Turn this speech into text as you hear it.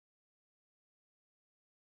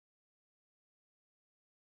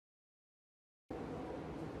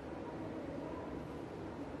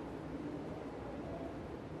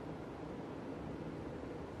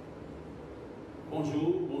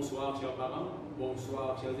Bonjour, bonsoir chers parents,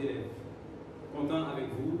 bonsoir chers élèves. Content avec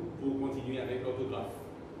vous pour continuer avec l'orthographe.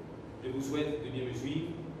 Je vous souhaite de bien me suivre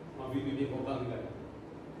en vue de bien comprendre la vie.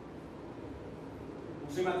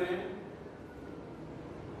 Pour ce matin,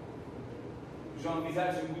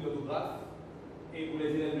 j'envisage ce cours d'orthographe et pour les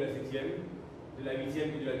élèves de la 7e, de la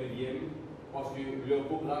 8e et de la 9e, parce que leurs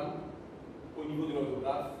programmes au niveau de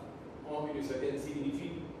l'orthographe ont une certaine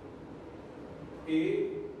similitude.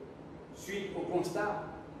 Et suite au constat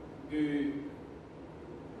de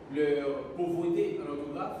leur pauvreté en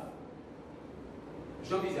orthographe,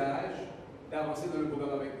 j'envisage d'avancer dans le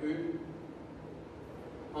programme avec eux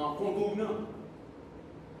en contournant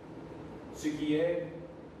ce qui est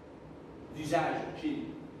d'usage chez nous.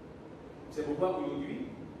 C'est pourquoi aujourd'hui,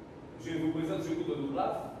 je vous présente ce cours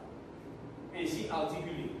d'orthographe ainsi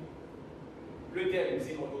articulé. Le terme,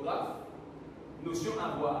 c'est orthographe, notion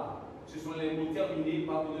à voir. Ce sont les mots terminés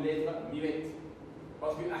par une lettre muette.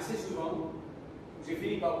 Parce que assez souvent, j'ai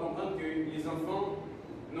fini par comprendre que les enfants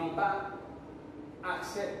n'ont pas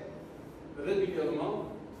accès régulièrement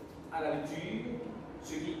à la lecture,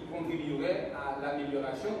 ce qui contribuerait à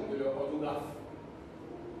l'amélioration de leur orthographe.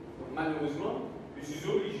 Donc, malheureusement, je suis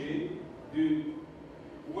obligé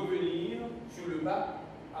de revenir sur le bas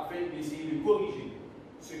afin d'essayer de corriger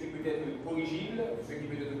ce qui peut être corrigible, ce qui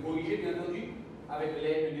peut être corrigé, bien entendu, avec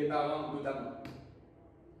l'aide des parents notamment.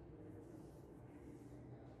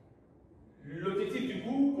 L'objectif du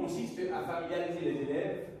cours consiste à familiariser les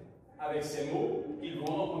élèves avec ces mots qu'ils vont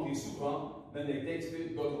rencontrer souvent dans des textes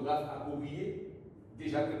d'orthographe appropriés,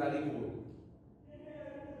 déjà préparés pour eux.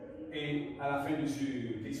 Et à la fin de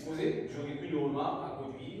cet exposé, j'aurai une remarque à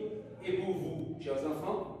produire, et pour vous, chers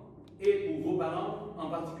enfants, et pour vos parents en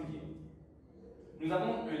particulier. Nous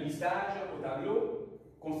avons un listage au tableau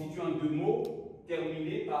constituant deux mots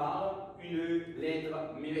terminés par une lettre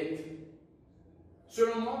muette.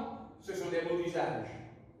 Selon moi, ce sont des mots d'usage,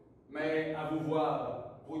 mais à vous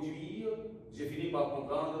voir produire, j'ai fini par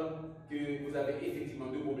comprendre que vous avez effectivement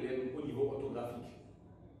deux problèmes au niveau orthographique.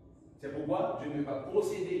 C'est pourquoi je ne vais pas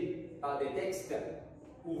procéder par des textes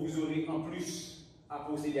où vous aurez en plus à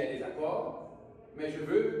procéder à des accords, mais je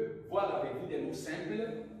veux voir avec vous des mots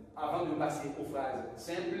simples avant de passer aux phrases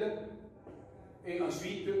simples et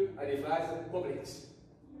ensuite à des phrases complexes.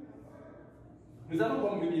 Nous avons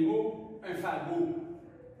comme premier mot un fardeau.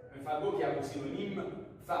 Un fardeau qui a pour synonyme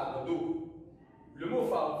fardeau. Le mot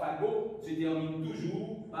fardeau se termine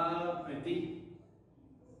toujours par un T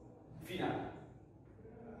final.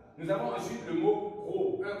 Nous avons ensuite le mot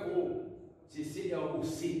croc. Un croc, c'est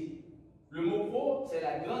C-R-O-C. Le mot croc, c'est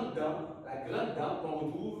la grande dent qu'on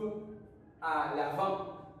retrouve à l'avant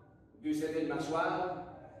de certaines mâchoires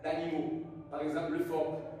d'animaux. Par exemple, le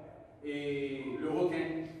phoque, et le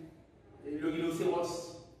requin, et le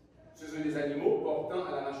rhinocéros. Ce sont des animaux portant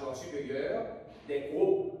à la mâchoire supérieure des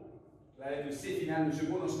crocs. La lettre C finale ne se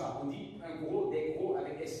prononce pas. On dit un croc, des crocs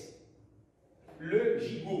avec S. Le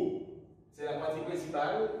gigot, c'est la partie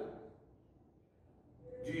principale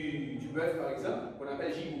du bœuf, par exemple, qu'on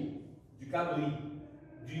appelle gigot. Du cabri,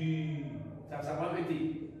 ça prend un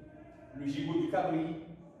T. Le gigot du cabri,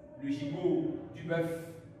 le gigot du bœuf,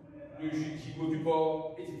 le gigot du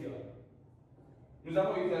porc, etc. Nous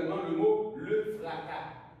avons également le mot le fracas.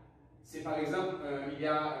 C'est par exemple, il y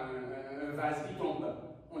a un vase qui tombe.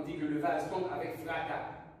 On dit que le vase tombe avec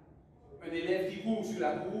fracas. Un élève qui court sur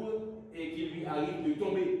la cour et qui lui arrive de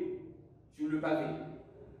tomber sur le pavé.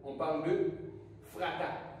 On parle de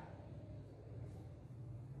fracas.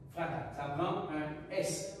 Fracas, ça prend un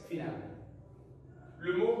S final.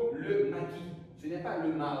 Le mot le maquis, ce n'est pas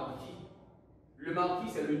le marquis. Le marquis,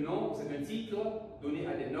 c'est le nom, c'est un titre donné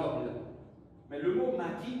à des nobles. Mais le mot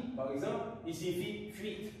maquis, par exemple, il signifie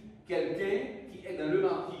fuite. Quelqu'un qui est dans le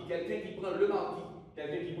marquis, quelqu'un qui prend le marquis,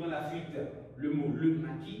 quelqu'un qui prend la fuite. Le mot le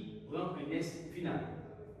maquis prend un S final.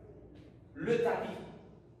 Le tapis,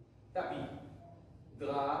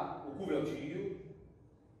 drap ou couverture,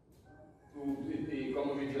 et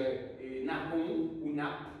comment je dirais, et napon ou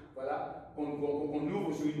nappe, voilà, qu'on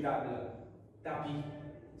ouvre sur une table. Tapis,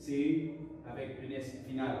 c'est avec un S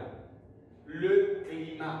final. Le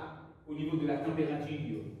climat, au niveau de la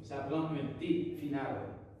température, ça prend un T final.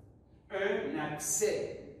 Un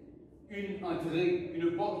accès, une entrée,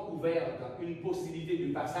 une porte ouverte, une possibilité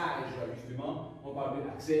de passage, justement, on parle de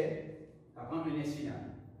l'accès, ça prend un S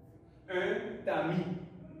final. Un tamis,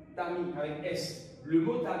 avec S. Le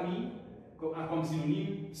mot tamis a comme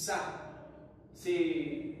synonyme ça.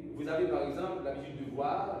 Vous avez par exemple l'habitude de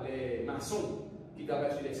voir les maçons qui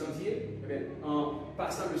travaillent sur les sentiers, eh bien, en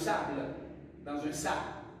passant le sable dans un sac.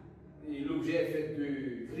 L'objet est fait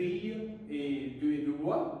de grilles et de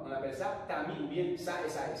bois, on appelle ça tamis ou bien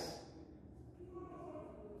SAS.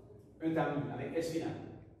 Un tamis avec S final.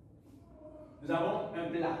 Nous avons un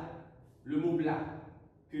plat, le mot plat,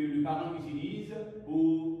 que le parent utilise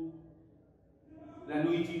pour la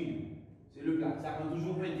nourriture. C'est le plat, ça prend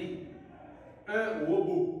toujours un T. Un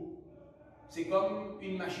robot, c'est comme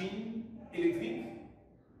une machine électrique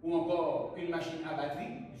ou encore une machine à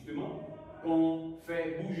batterie, justement, qu'on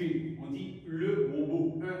fait bouger. On dit le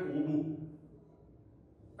robot, un robot.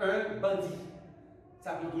 Un bandit,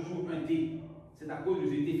 ça prend toujours un T. C'est à cause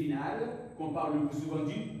du T final qu'on parle le plus souvent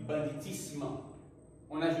du banditisme.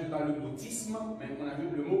 On n'ajoute pas le mot tisme, mais on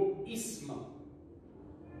ajoute le mot isme.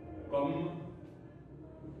 Comme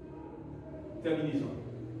terminaison.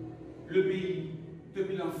 Le pays,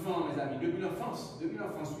 depuis l'enfant, mes amis, depuis l'enfance, oui,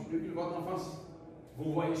 depuis votre enfance,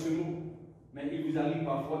 vous voyez ce mot. Mais il vous arrive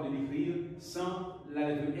parfois de l'écrire sans la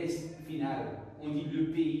lettre S finale. On dit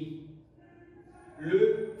le pays.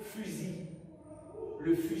 Le fusil.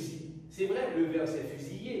 Le fusil. C'est vrai, le verbe c'est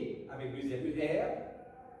fusiller avec le ZER,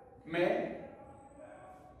 mais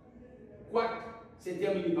quoique c'est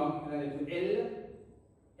terminé par la lettre L,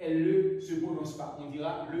 elle ne se prononce pas. On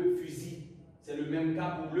dira le fusil. C'est le même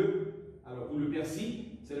cas pour le. Alors pour le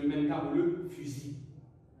persil, c'est le même cas pour le fusil.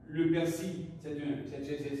 Le persil,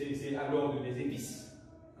 c'est à l'ordre des épices.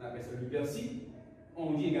 On appelle ça le persil.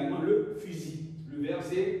 On dit également le fusil. Le verbe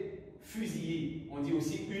c'est fusiller. On dit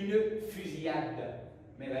aussi une fusillade.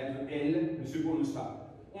 Mais la lettre L ne se prononce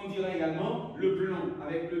pas. On dirait également le plomb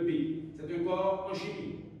avec le P. C'est un corps en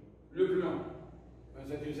chimie. Le plomb.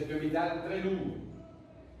 C'est un métal très lourd.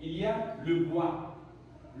 Il y a le bois.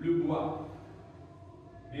 Le bois.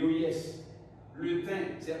 BOIS. Le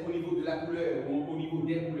teint, c'est au niveau de la couleur ou au niveau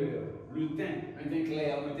des couleurs. Le teint, un teint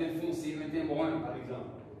clair, un teint foncé, un teint brun par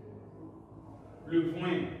exemple. Le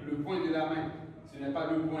point de la main, ce n'est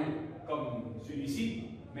pas le point comme celui-ci,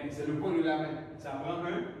 mais c'est le point de la main. Ça prend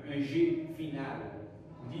un G final.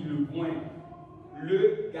 On dit le point.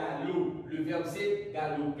 Le galop, le verbe c'est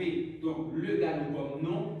galoper. Donc le galop comme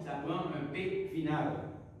nom, ça prend un P final.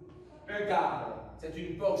 Un quart, c'est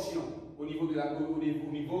une portion. Au niveau des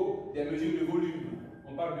mesures de volume,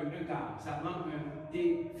 on parle de un quart, ça prend un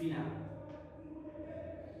T final.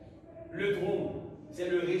 Le tronc, c'est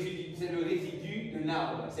le résidu d'un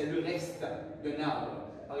arbre, c'est le reste d'un arbre.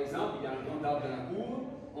 Par exemple, il y a un grand arbre dans la cour,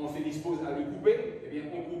 on se dispose à le couper, et bien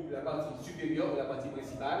on coupe la partie supérieure ou la partie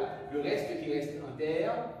principale, le reste qui reste en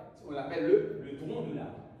terre, on l'appelle le tronc de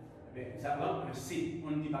l'arbre. Ça prend un C,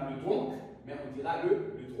 on ne dit pas le tronc, mais on dira le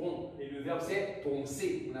tronc. Et le verbe c'est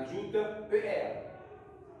troncer. On ajoute ER.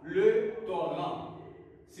 Le torrent.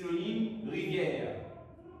 Synonyme rivière.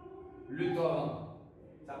 Le torrent.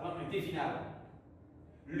 Ça prend un T final.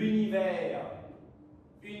 L'univers.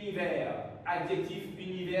 Univers. Adjectif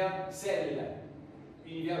universel.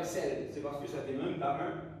 Universel. C'est parce que ça termine par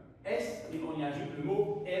un S et on y ajoute le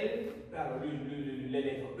mot L. Alors les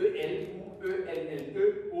lettres EL ou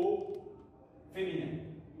ELLE au féminin.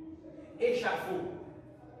 Échafaud,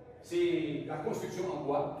 c'est la construction en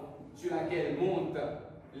bois sur laquelle montent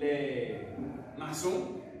les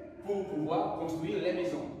maçons pour pouvoir construire les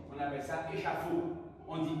maisons. On appelle ça échafaud.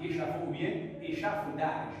 On dit échafaud ou bien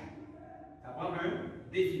échafaudage. Ça prend un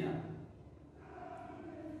D final.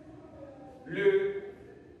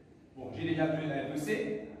 J'ai déjà donné la lettre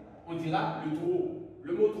C. On dira le trop.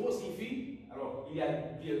 Le mot trop signifie, alors il y a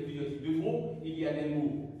plusieurs types de trop. Il y a des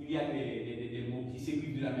mots qui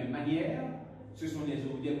s'écrivent de la même manière. Ce sont des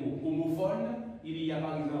mots homophones. Il y a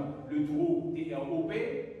par exemple le trop, T-R-O-P.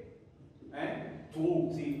 Trop,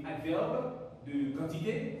 c'est adverbe de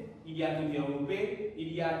quantité. Il y a T-R-O-P.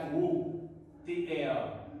 Il y a trop,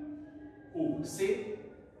 T-R-O-C.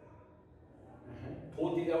 Trop,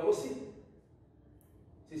 T-R-O-C.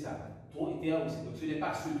 C'est ça. Trop, T-R-O-C. Donc ce n'est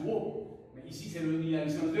pas ce trop. Mais ici, c'est la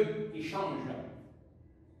licence de échange.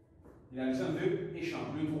 La licence de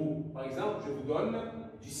échange, le trop. Par exemple, je vous donne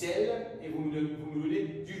du sel et vous me donnez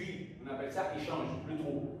du riz. On appelle ça échange, le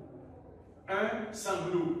trop. Un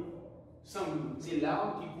sanglot. Sanglot, c'est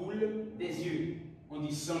larme qui coule des yeux. On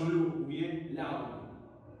dit sanglot ou bien larme.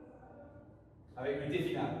 Avec un T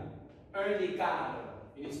final. Un écart,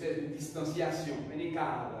 une espèce de distanciation. Un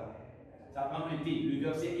écart. Ça prend un T. Le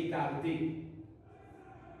verbe c'est écarté.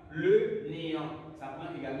 Le néant, ça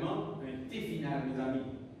prend également un T final, mes amis.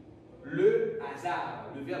 Le hasard,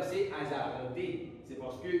 le verbe c'est hasarder. C'est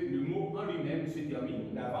parce que le mot en lui-même se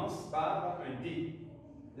termine d'avance par un D.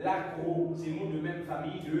 L'accro, c'est le mot de même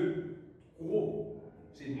famille de cro.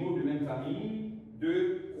 C'est le mot de même famille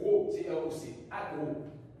de cro, c'est R-O-C. Accro.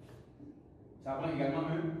 Ça prend également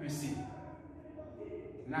un C.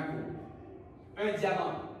 L'accro. Un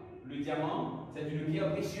diamant. Le diamant, c'est une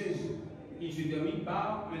pierre précieuse. Il se termine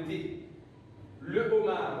par un T. Le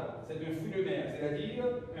homard, c'est un fruit de mer, c'est-à-dire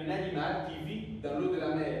un animal qui vit dans l'eau de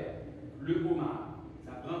la mer. Le homard,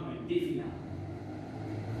 ça prend un T final.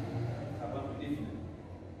 Ça prend un T final.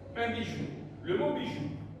 Un bijou. Le mot bijou,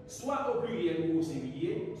 soit au pluriel ou au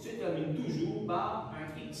singulier, se termine toujours par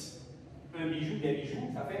un X. Un bijou, des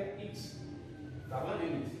bijoux, ça fait X. Ça prend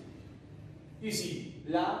un X. Ici,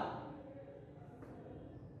 là,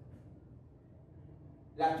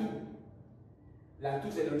 la toux. La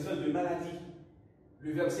toux, c'est dans le sens de maladie.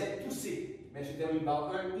 Le verbe c'est tousser, mais se termine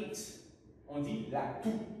par un X. On dit la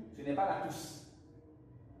toux. Ce n'est pas la tousse.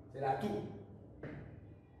 C'est la toux.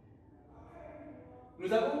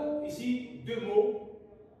 Nous avons ici deux mots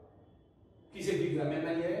qui s'écrivent de la même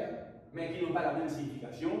manière, mais qui n'ont pas la même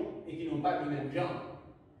signification et qui n'ont pas le même genre.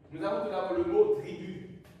 Nous avons tout d'abord le mot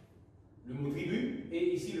tribu. Le mot tribu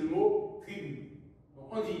et ici le mot tribu. Donc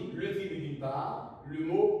on dit le tribu d'une part, le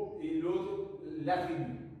mot et l'autre la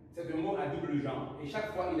tribu. C'est un mot à double genre. Et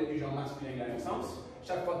chaque fois qu'il est du genre masculin, il a un sens.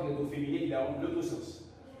 Chaque fois qu'il est au féminin, il a l'autre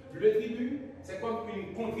sens. Le tribut, c'est comme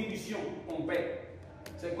une contribution qu'on paie.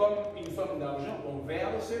 C'est comme une somme d'argent qu'on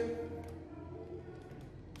verse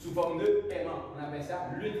sous forme de paiement. On appelle ça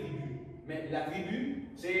le tribut. Mais la tribu,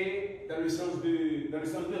 c'est dans le sens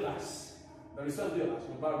de race. Dans le sens de race.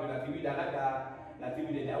 On parle de la tribu d'Arada, la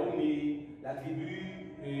tribu des Dahomey, la tribu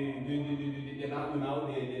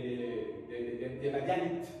des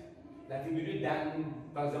Madianites, la tribu de Dan,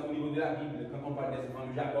 par exemple au niveau de la Bible, quand on parle des enfants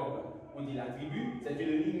de Jacob, on dit la tribu, c'est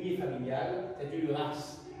une lignée familiale, c'est une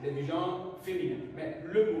race, c'est du genre féminin. Mais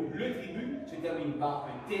le mot le tribu se termine par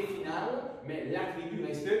un T final, mais la tribu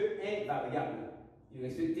reste invariable. Il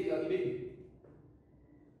reste T arrivé.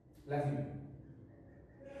 La tribu.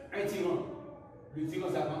 Un tyran. Le tyran,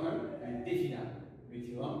 ça prend un T final. Le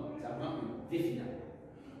tyran, ça prend un T final.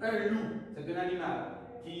 Un loup, c'est un animal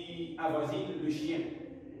qui avoisine le chien.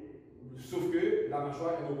 Sauf que la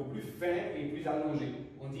mâchoire est beaucoup plus fin et plus allongée.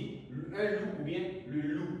 On dit un loup ou bien le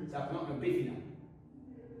loup, ça prend un P final.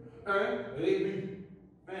 Un rébut,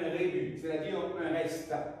 c'est-à-dire un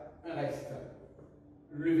reste. Un reste.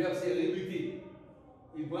 Le verbe c'est rébuter.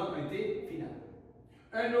 Il prend un T final.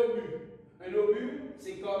 Un obus,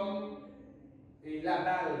 c'est comme la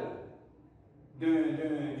balle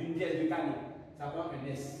d'une pièce de canon. Ça prend un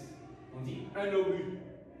S. On dit un obus.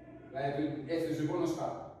 Le S ne se prononce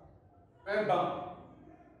pas. Un banc.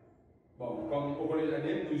 Bon, comme au collège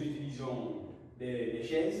ADEM, nous utilisons des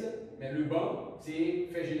chaises, mais le banc, c'est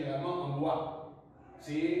fait généralement en bois.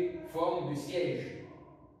 C'est forme de siège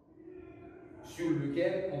sur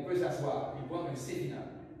lequel on peut s'asseoir. Il prend un C final.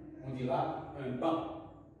 On dira un banc.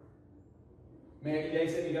 Mais il y a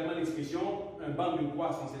également l'expression un banc de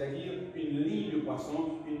poisson, c'est-à-dire une ligne de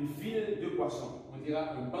poisson, une file de poissons. On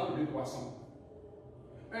dira un banc de poisson.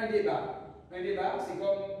 Un débat. Un débat, c'est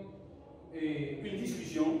comme une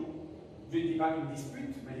discussion, je ne dis pas une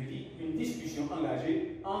dispute, mais je dis une discussion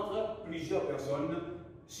engagée entre plusieurs personnes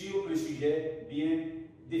sur un sujet bien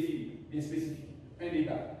défini, bien spécifique. Un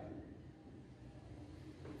débat.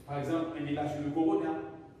 Par exemple, un débat sur le corona,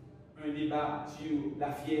 un débat sur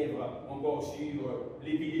la fièvre, encore sur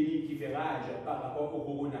l'épidémie qui fait rage par rapport au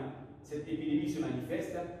corona. Cette épidémie se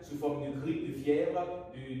manifeste sous forme de grippe, de fièvre,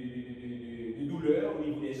 de douleur au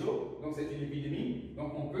niveau des os. Donc c'est une épidémie.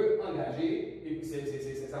 Donc on peut engager, et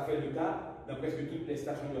ça fait le cas dans presque toutes les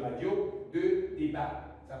stations de radio, de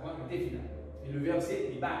débat. Ça prend un T final. Et le verbe c'est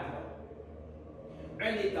débattre.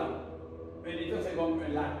 Un étang. Un étang c'est comme un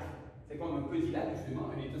lac. C'est comme un petit lac justement.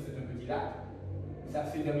 Un étang c'est un petit lac. Ça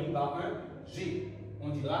se termine par un G. On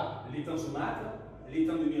dira l'étang Saumâtre,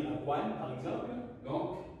 l'étang de Miracoine par exemple.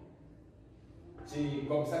 Donc c'est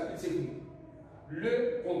comme ça qu'il s'écoule.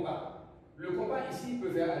 Le compas. Le compas ici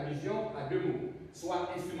peut faire allusion à deux mots, soit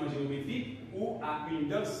instrument géométrique ou à une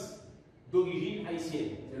danse d'origine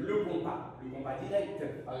haïtienne. C'est le compas direct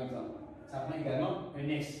par exemple. Ça prend également un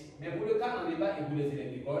S. Mais pour le cas en débat et pour les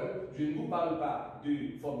élèves d'école, je ne vous parle pas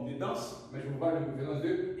de forme de danse, mais je vous parle de référence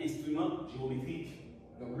d'instrument géométrique.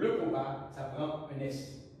 Donc le compas, ça prend un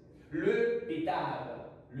S. Le pétard.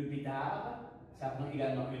 Le pétard, ça prend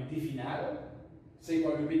également un T final. C'est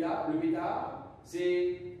quoi le pétard? Le pétard,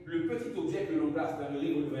 c'est le petit objet que l'on place dans le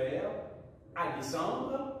revolver à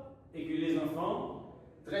descendre et que les enfants,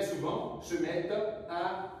 très souvent, se mettent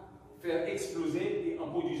à faire exploser en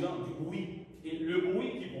produisant du bruit. Et le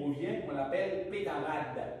bruit qui provient, on l'appelle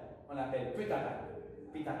pétarade. On l'appelle pétarade.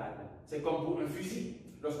 Pétarade. C'est comme pour un fusil.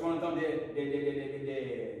 Lorsqu'on entend des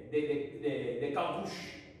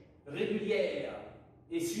cartouches régulières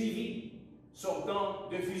et suivies sortant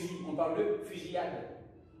d'un fusil, on parle de fusillade.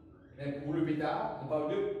 Mais pour le pétard, on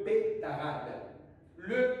parle de pétarade.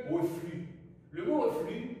 Le reflux. Le mot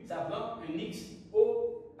reflux, ça prend un X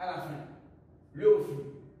O à la fin. Le reflux.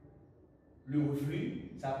 Le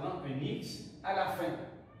reflux, ça prend un X à la fin.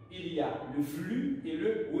 Il y a le flux et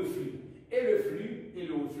le reflux. Et le flux et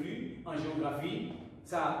le reflux, en géographie,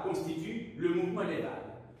 ça constitue le mouvement des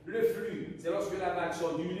vagues. Le flux, c'est lorsque la vague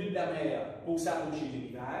sort du milieu de la mer pour s'approcher du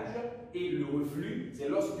rivage. Et le reflux, c'est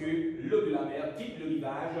lorsque l'eau de la mer quitte le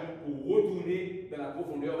rivage pour retourner dans la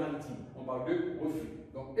profondeur maritime. On parle de reflux.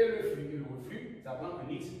 Donc, et le flux et le reflux, ça prend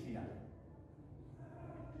un X final.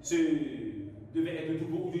 Ce devait être tout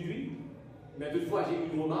pour aujourd'hui, mais toutefois,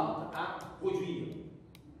 j'ai une remarque à produire.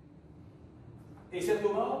 Et cette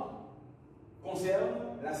remarque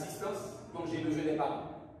concerne l'assistance dont j'ai besoin des parents.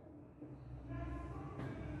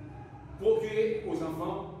 Procurer aux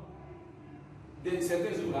enfants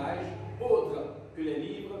certains ouvrages autres que les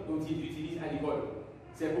livres dont ils utilisent à l'école.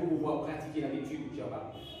 C'est pour pouvoir pratiquer la lecture, chers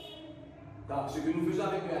parents. Car ce que nous faisons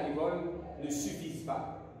avec eux à l'école ne suffit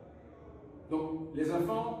pas. Donc, les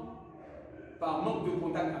enfants, par manque de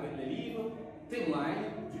contact avec les livres,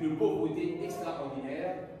 témoignent d'une pauvreté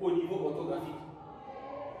extraordinaire au niveau orthographique.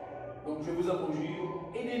 Donc, je vous en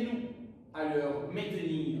conjure, aidez-nous à leur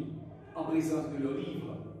maintenir en présence de leurs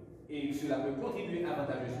livres et cela peut contribuer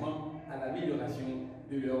avantageusement à l'amélioration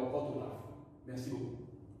de leur orthographe. Merci beaucoup.